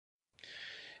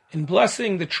In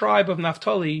blessing the tribe of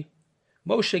Naphtali,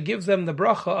 Moshe gives them the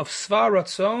bracha of Sva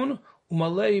Ratzon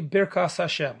Umalei Birkas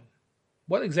Hashem.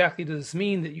 What exactly does this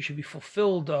mean, that you should be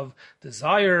fulfilled of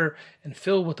desire and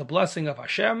filled with the blessing of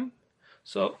Hashem?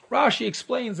 So Rashi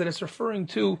explains that it's referring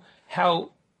to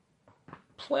how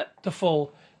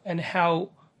plentiful and how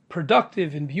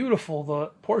productive and beautiful the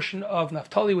portion of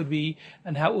Naphtali would be,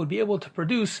 and how it would be able to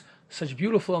produce such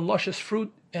beautiful and luscious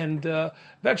fruit and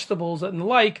vegetables and the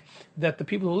like, that the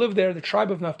people who live there, the tribe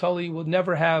of Naphtali, would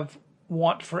never have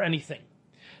want for anything.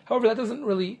 However, that doesn't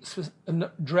really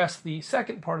address the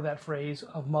second part of that phrase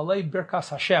of Malei Birkas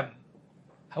Hashem.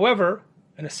 However,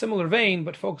 in a similar vein,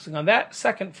 but focusing on that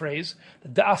second phrase, the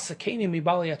Da'as Sakenim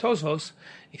Mibali Atosvos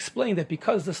explained that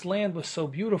because this land was so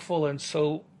beautiful and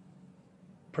so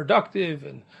productive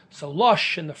and so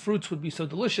lush, and the fruits would be so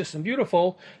delicious and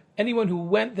beautiful, anyone who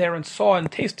went there and saw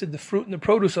and tasted the fruit and the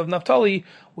produce of Naphtali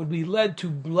would be led to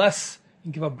bless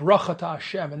and give a bracha to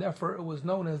Hashem, and therefore it was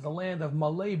known as the land of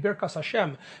Malei Birkas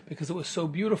Hashem, because it was so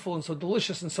beautiful and so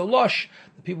delicious and so lush,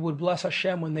 the people would bless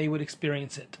Hashem when they would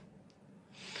experience it.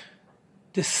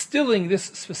 Distilling this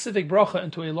specific bracha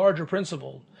into a larger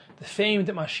principle, the famed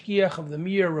mashgiach of the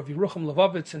Mir, Rav Yerucham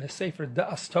Levovitz, in his Sefer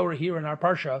Da'as Torah here in our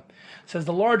Parsha, says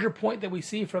the larger point that we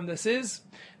see from this is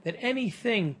that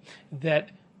anything that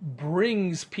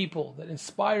brings people, that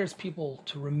inspires people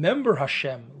to remember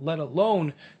Hashem, let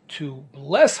alone to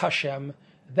bless Hashem,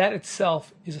 that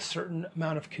itself is a certain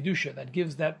amount of kedusha, that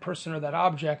gives that person or that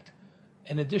object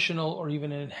an additional or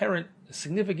even an inherent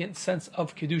significant sense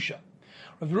of kedusha.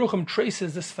 Rav Yerucham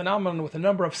traces this phenomenon with a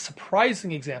number of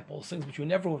surprising examples, things which you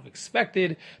never would have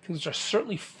expected, things which are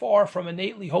certainly far from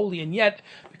innately holy, and yet,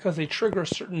 because they trigger a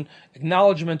certain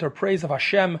acknowledgement or praise of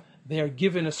Hashem, they are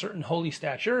given a certain holy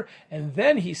stature. And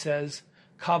then he says,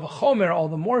 Kav Chomer, all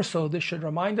the more so, this should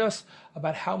remind us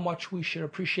about how much we should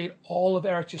appreciate all of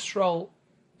Eretz Yisrael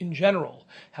in general,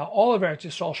 how all of Eretz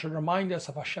Yisrael should remind us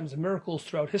of Hashem's miracles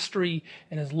throughout history,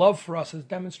 and his love for us is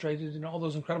demonstrated in all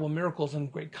those incredible miracles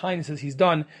and great kindnesses he's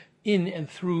done in and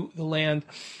through the land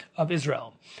of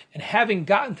Israel. And having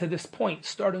gotten to this point,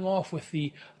 starting off with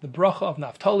the bracha of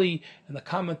Naphtali and the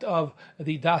comment of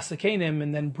the Das Sakenim,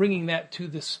 and then bringing that to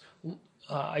this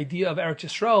idea of Eretz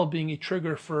Yisrael being a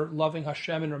trigger for loving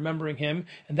Hashem and remembering Him,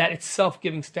 and that itself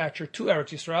giving stature to Eretz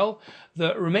Yisrael,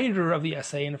 the remainder of the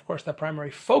essay, and of course the primary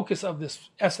focus of this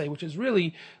essay, which is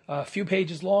really a few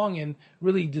pages long and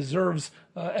really deserves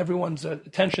everyone's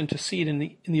attention to see it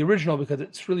in the original, because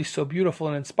it's really so beautiful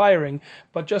and inspiring.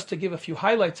 But just to give a few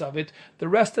highlights of it, the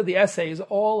rest of the essay is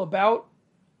all about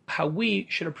how we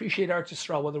should appreciate Eretz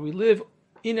Yisrael, whether we live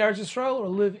in Eretz Yisrael or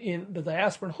live in the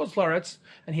diaspora in Chutz La'aretz,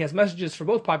 and he has messages for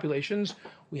both populations.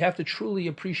 We have to truly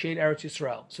appreciate Eretz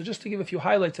Yisrael. So just to give a few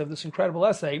highlights of this incredible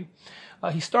essay,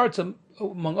 he starts,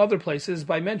 among other places,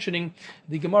 by mentioning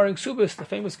the Gemara in Ksubis, the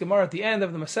famous Gemara at the end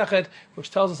of the Masechet, which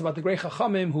tells us about the great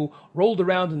Chachamim who rolled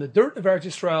around in the dirt of Eretz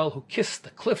Yisrael, who kissed the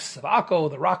cliffs of Akko,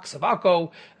 the rocks of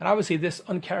Akko. And obviously this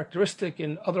uncharacteristic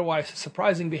and otherwise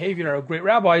surprising behavior of great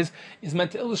rabbis is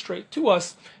meant to illustrate to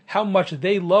us how much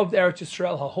they loved Eretz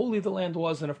Yisrael, how holy the land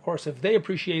was, and of course if they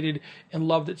appreciated and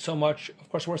loved it so much, of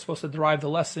course we're supposed to derive the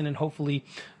lesson and hopefully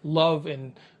love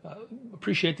and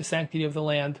appreciate the sanctity of the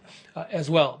land as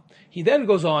well. He then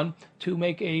goes on to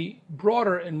make a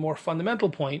broader and more fundamental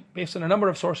point based on a number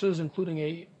of sources, including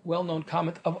a well-known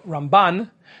comment of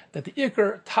Ramban, that the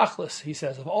Iker Tachlis, he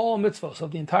says, of all mitzvos,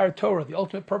 of the entire Torah, the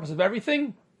ultimate purpose of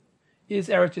everything is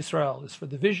Eretz Yisrael, is for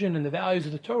the vision and the values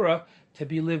of the Torah to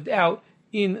be lived out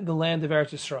in the land of Eretz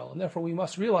Yisrael. And therefore we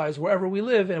must realize wherever we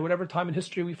live and at whatever time in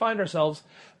history we find ourselves,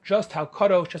 just how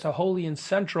kadosh, just how holy and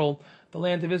central the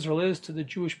land of Israel is to the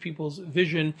Jewish people's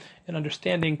vision and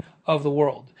understanding of the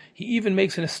world. He even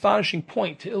makes an astonishing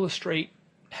point to illustrate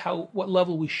what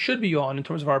level we should be on in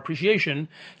terms of our appreciation,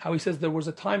 how he says there was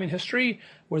a time in history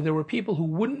where there were people who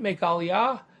wouldn't make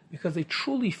Aliyah because they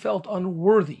truly felt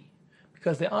unworthy,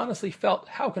 because they honestly felt,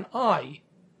 how can I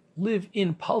live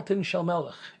in Paltin Shel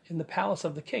Melech, in the palace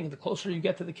of the king? The closer you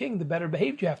get to the king, the better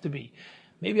behaved you have to be.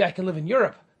 Maybe I can live in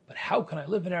Europe, but how can I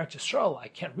live in Eretz Yisrael? I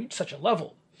can't reach such a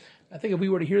level. I think if we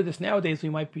were to hear this nowadays, we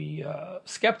might be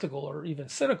skeptical or even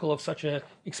cynical of such an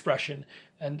expression.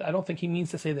 And I don't think he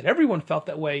means to say that everyone felt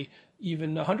that way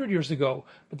even 100 years ago.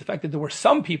 But the fact that there were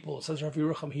some people, says Rav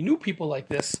Yerucham, he knew people like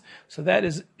this. So that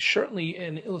is certainly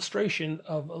an illustration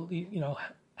of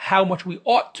how much we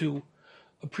ought to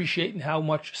appreciate and how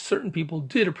much certain people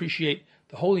did appreciate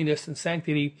the holiness and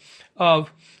sanctity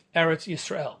of Eretz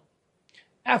Yisrael.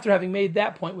 After having made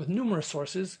that point with numerous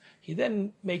sources, he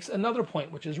then makes another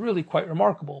point, which is really quite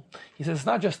remarkable. He says it's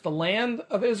not just the land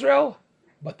of Israel,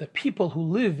 but the people who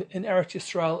live in Eretz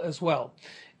Yisrael as well.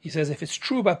 He says, if it's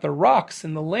true about the rocks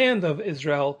in the land of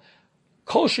Israel,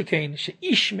 Kol Shekain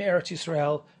she'ish me'Eretz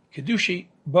Yisrael kedushi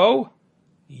bo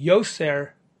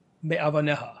yoser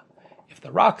me'avaneha. If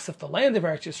the land of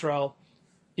Eretz Yisrael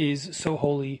is so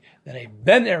holy, then a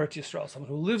ben Eretz Yisrael, someone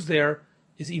who lives there,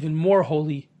 is even more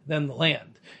holy than the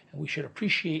land. And we should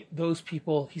appreciate those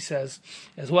people, he says,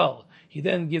 as well. He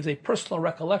then gives a personal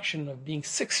recollection of being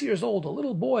 6 years old, a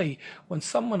little boy, when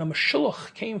someone, a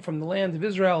Meshulach, came from the land of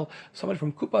Israel, somebody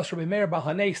from Kupas Rabbi Meir Baal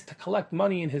HaNes, to collect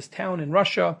money in his town in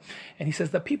Russia. And he says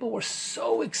the people were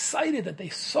so excited that they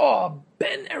saw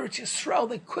Ben Eretz Yisrael.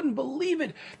 They couldn't believe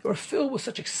it. They were filled with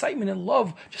such excitement and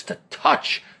love just to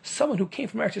touch someone who came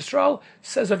from Eretz Yisrael.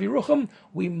 Says Rav Yerucham,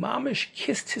 we mamish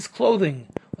kissed his clothing,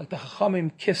 like the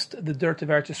Chachamim kissed the dirt of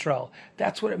Eretz Yisrael.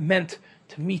 That's what it meant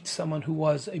to meet someone who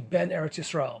was a Ben Eretz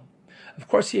Yisrael. Of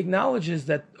course, he acknowledges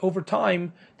that over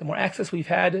time, the more access we've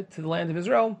had to the land of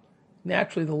Israel,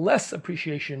 naturally the less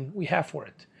appreciation we have for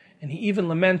it. And he even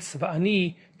laments,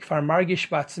 Va'ani kfar margish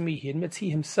ba'atzmi. He admits he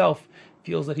himself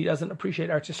feels that he doesn't appreciate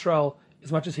Eretz Yisrael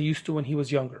as much as he used to when he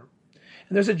was younger.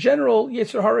 And there's a general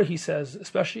Yetzer Hara, he says,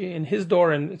 especially in his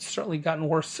door, and it's certainly gotten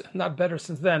worse, not better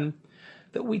since then,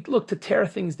 that we look to tear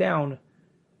things down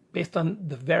based on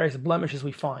the various blemishes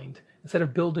we find, instead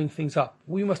of building things up.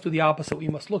 We must do the opposite. We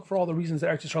must look for all the reasons that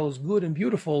Eretz Yisrael is good and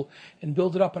beautiful and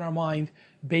build it up in our mind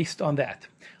based on that.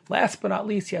 Last but not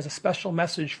least, he has a special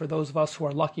message for those of us who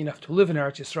are lucky enough to live in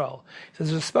Eretz Yisrael. He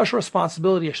says there's a special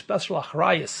responsibility, a special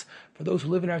achrayus for those who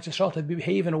live in Eretz Yisrael to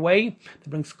behave in a way that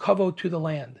brings kavod to the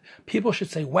land. People should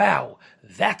say, wow,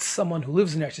 that's someone who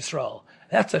lives in Eretz Yisrael.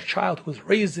 That's a child who was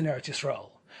raised in Eretz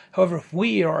Yisrael. However, if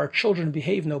we or our children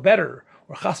behave no better,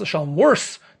 or chas v'shalom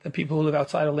worse than people who live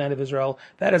outside of the land of Israel,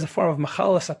 that is a form of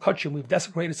machalas hakachim. We've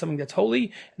desecrated something that's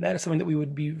holy, and that is something that we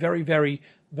would be very, very,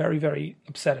 very, very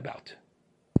upset about.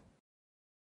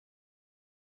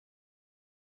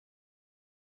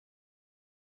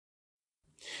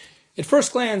 At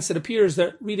first glance, it appears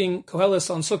that reading Koheles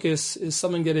on Sukkos is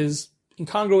something that is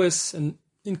incongruous and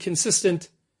inconsistent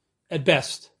at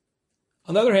best.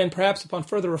 On the other hand, perhaps upon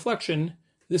further reflection,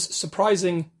 this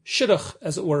surprising shidduch,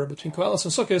 as it were, between Koheles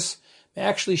and Sukkos may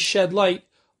actually shed light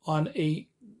on a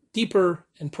deeper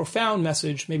and profound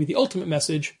message, maybe the ultimate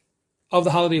message, of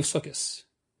the holiday of Sukkos.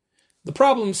 The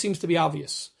problem seems to be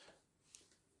obvious.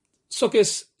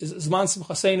 Sukkos is Zman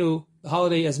Simchasenu, the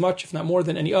holiday as much, if not more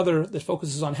than any other, that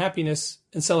focuses on happiness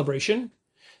and celebration.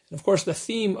 And of course, the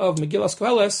theme of Megillas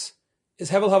Koheles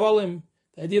is Hevel Havalim,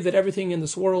 the idea that everything in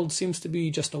this world seems to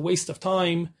be just a waste of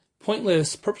time,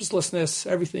 pointless, purposelessness,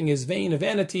 everything is vain of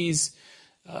vanities,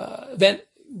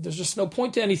 there's just no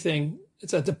point to anything.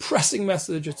 It's a depressing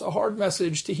message, it's a hard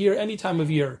message to hear any time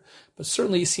of year, but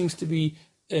certainly it seems to be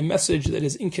a message that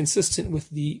is inconsistent with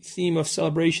the theme of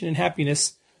celebration and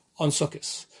happiness on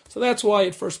Sukkot. So that's why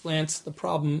at first glance the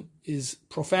problem is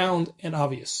profound and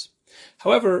obvious.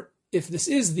 However, if this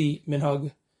is the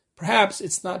minhag, perhaps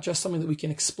it's not just something that we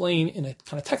can explain in a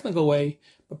kind of technical way,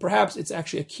 but perhaps it's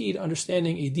actually a key to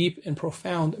understanding a deep and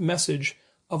profound message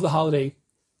of the holiday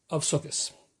of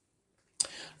Sukkot.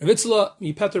 Rav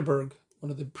Itzla Peterburg,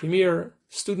 one of the premier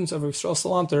students of Yisrael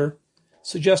Salanter,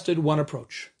 suggested one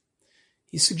approach.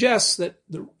 He suggests that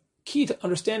the key to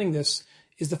understanding this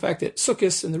is the fact that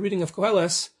Sukkot and the reading of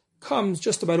Koheles comes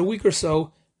just about a week or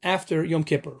so after Yom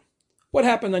Kippur. What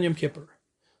happened on Yom Kippur?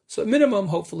 So at minimum,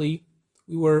 hopefully,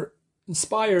 we were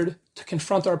inspired to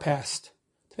confront our past,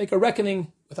 to make a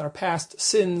reckoning with our past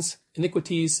sins,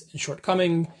 iniquities, and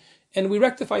shortcoming, and we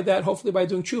rectified that hopefully by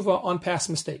doing tshuva on past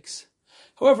mistakes.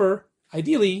 However,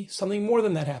 ideally, something more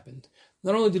than that happened.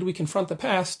 Not only did we confront the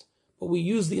past, but we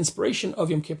used the inspiration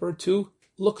of Yom Kippur to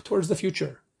look towards the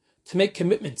future, to make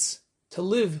commitments, to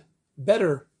live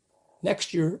better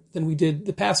next year than we did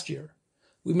the past year.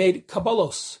 We made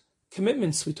kabbalos,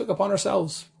 commitments we took upon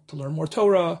ourselves to learn more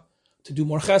Torah, to do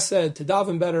more chesed, to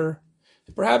daven better,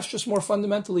 and perhaps just more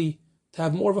fundamentally, to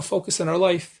have more of a focus in our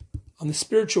life on the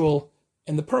spiritual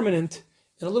and the permanent,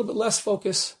 and a little bit less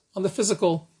focus on the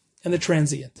physical and the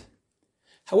transient.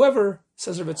 However,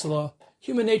 says Rav Itzla,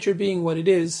 human nature being what it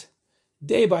is,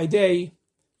 day by day,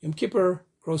 Yom Kippur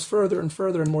grows further and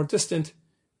further and more distant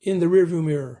in the rearview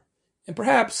mirror. And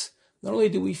perhaps, not only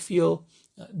do we feel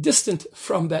distant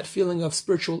from that feeling of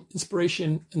spiritual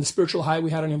inspiration and the spiritual high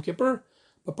we had on Yom Kippur,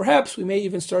 but perhaps we may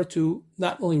even start to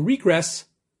not only regress,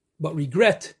 but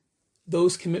regret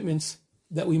those commitments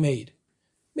that we made.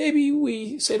 Maybe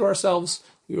we say to ourselves,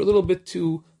 we were a little bit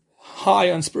too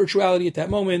high on spirituality at that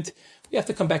moment. We have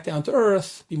to come back down to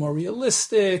earth, be more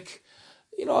realistic.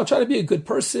 I'll try to be a good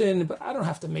person, but I don't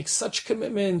have to make such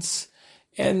commitments.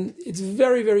 And it's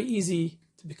very, very easy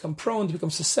to become prone, to become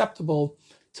susceptible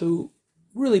to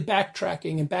really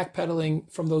backtracking and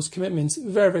backpedaling from those commitments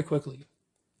very, very quickly.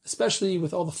 Especially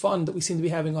with all the fun that we seem to be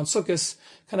having on Sukkot,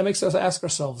 kind of makes us ask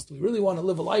ourselves, do we really want to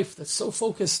live a life that's so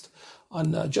focused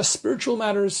on just spiritual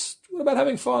matters? What about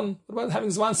having fun? What about having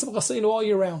Zman Simcha Seinu all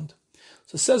year round?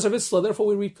 So says Rav Itzla, therefore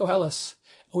we read Koheles,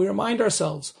 and we remind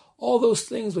ourselves, all those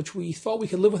things which we thought we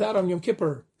could live without on Yom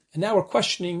Kippur, and now we're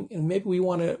questioning, and maybe we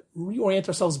want to reorient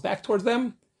ourselves back towards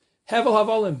them. Hevel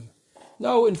Havolim.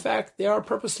 No, in fact, they are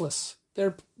purposeless.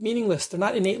 They're meaningless. They're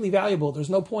not innately valuable. There's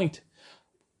no point.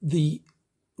 The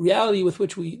clarity, with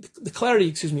which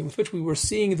we were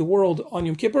seeing the world on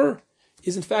Yom Kippur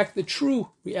is in fact the true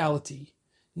reality.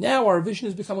 Now our vision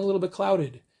is becoming a little bit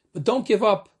clouded. But don't give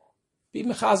up. Be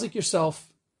mechazik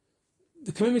yourself.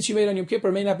 The commitments you made on Yom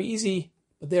Kippur may not be easy,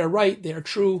 but they are right, they are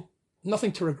true.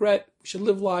 Nothing to regret. We should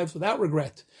live lives without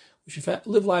regret. We should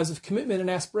live lives of commitment and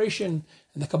aspiration.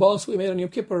 And the Kabbalahs we made on Yom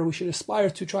Kippur, we should aspire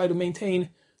to try to maintain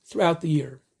throughout the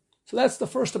year. So that's the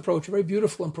first approach, a very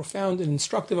beautiful and profound and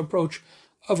instructive approach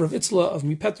of Rav Itzla of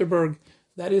Mipeterburg.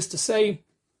 That is to say,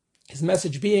 his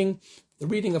message being, the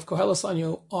reading of Koheles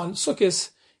on Sukkot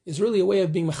is really a way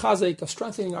of being mechazik, of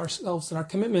strengthening ourselves and our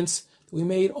commitments that we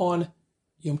made on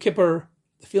Yom Kippur,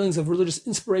 the feelings of religious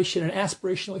inspiration and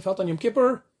aspiration that we felt on Yom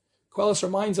Kippur. Koheles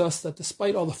reminds us that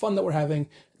despite all the fun that we're having,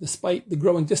 despite the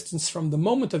growing distance from the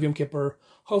moment of Yom Kippur,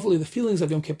 hopefully the feelings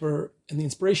of Yom Kippur and the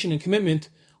inspiration and commitment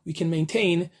we can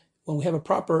maintain when we have a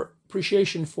proper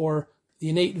appreciation for the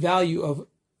innate value of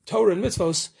Torah and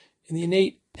mitzvos and the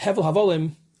innate hevel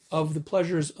havolim of the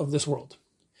pleasures of this world.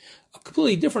 A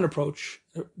completely different approach,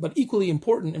 but equally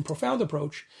important and profound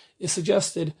approach, is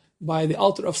suggested by the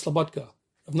Alter of Slobodka,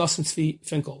 of Nosson Tzvi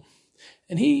Finkel.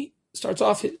 And he starts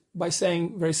off by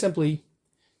saying very simply,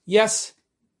 yes,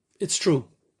 it's true.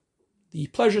 The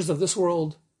pleasures of this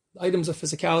world, the items of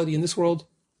physicality in this world,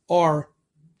 are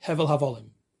hevel havolim.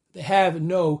 They have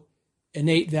no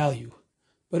innate value.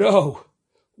 But oh,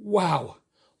 wow,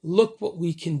 look what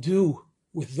we can do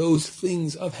with those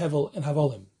things of hevel and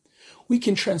havolim. We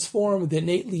can transform the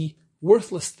innately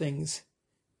worthless things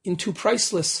into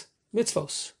priceless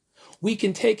mitzvos. We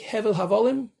can take hevel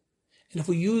havolim, and if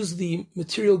we use the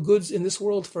material goods in this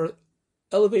world for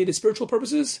elevated spiritual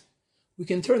purposes, we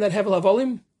can turn that hevel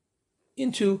havolim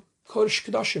into kodesh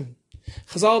kodashim.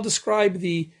 Chazal describe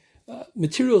the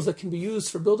materials that can be used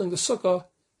for building the sukkah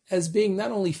as being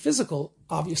not only physical,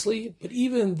 obviously, but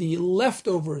even the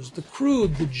leftovers, the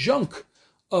crude, the junk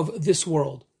of this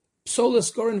world.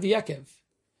 Psolas goren v'yekev.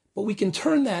 But we can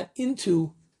turn that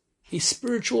into a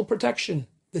spiritual protection,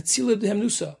 the tzila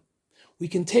d'hemnusa. We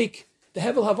can take the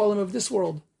hevel havolim of this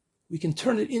world, we can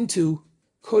turn it into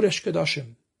kodesh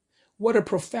kodashim. What a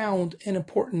profound and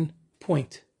important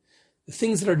point. The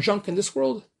things that are junk in this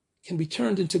world can be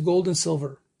turned into gold and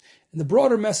silver. And the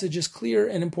broader message is clear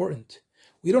and important.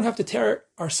 We don't have to tear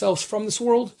ourselves from this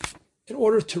world in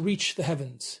order to reach the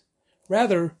heavens.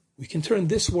 Rather, we can turn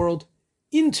this world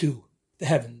into the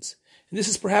heavens. And this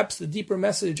is perhaps the deeper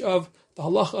message of the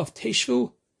halacha of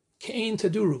Teshvu Ke'ein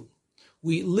Taduru.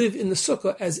 We live in the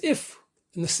sukkah as if,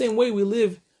 in the same way we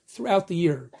live throughout the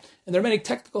year. And there are many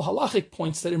technical halachic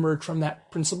points that emerge from that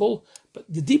principle, but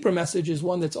the deeper message is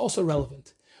one that's also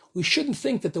relevant. We shouldn't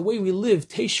think that the way we live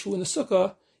Teshvu in the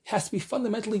sukkah has to be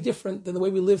fundamentally different than the way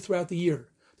we live throughout the year.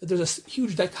 That there's a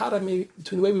huge dichotomy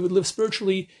between the way we would live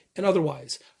spiritually and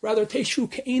otherwise. Rather, Teshu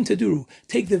Ke'ein Taduru.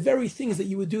 Take the very things that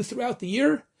you would do throughout the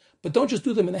year, but don't just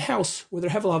do them in the house where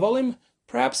they're hevel havolim,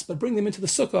 perhaps, but bring them into the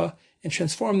sukkah and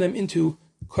transform them into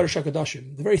Kodesh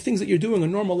HaKodashim. The very things that you're doing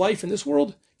in normal life in this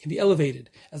world can be elevated.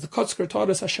 As the Kotzker taught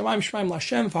us, Hashemayim Shemaim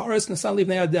Lashem Va'aretz Nasan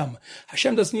Livnei Adam.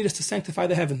 Hashem doesn't need us to sanctify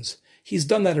the heavens. He's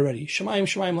done that already. Shemayim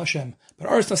Shemaim Lashem. But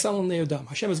Aretz Nasan Livnei Adam.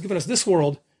 Hashem has given us this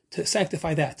world to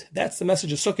sanctify that. That's the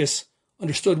message of Sukkot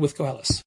understood with Koheles.